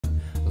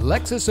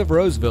Lexus of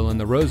Roseville in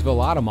the Roseville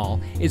Automall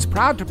is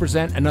proud to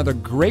present another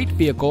great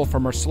vehicle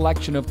from our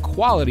selection of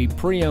quality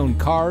pre-owned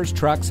cars,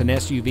 trucks, and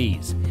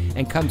SUVs,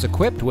 and comes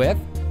equipped with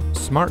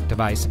smart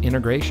device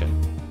integration,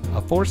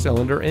 a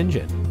 4-cylinder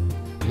engine,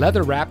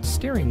 leather-wrapped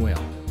steering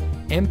wheel,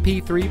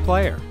 MP3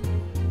 player,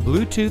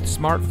 Bluetooth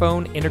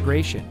smartphone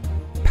integration,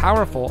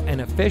 powerful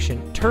and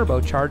efficient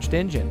turbocharged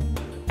engine,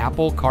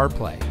 Apple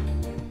CarPlay,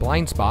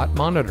 blind spot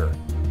monitor,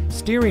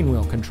 steering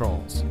wheel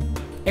controls,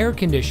 air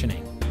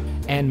conditioning,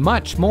 and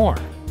much more.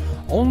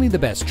 Only the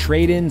best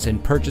trade-ins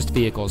and purchased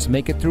vehicles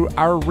make it through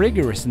our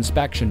rigorous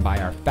inspection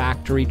by our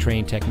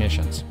factory-trained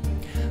technicians.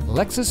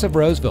 Lexus of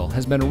Roseville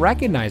has been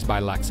recognized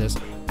by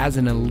Lexus as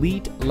an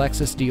elite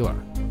Lexus dealer.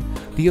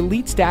 The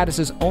elite status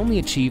is only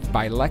achieved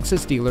by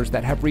Lexus dealers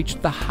that have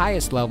reached the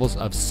highest levels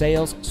of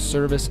sales,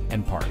 service,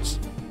 and parts.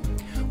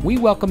 We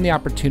welcome the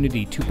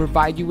opportunity to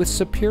provide you with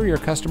superior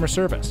customer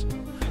service.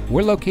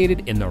 We're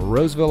located in the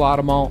Roseville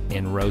Automall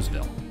in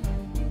Roseville.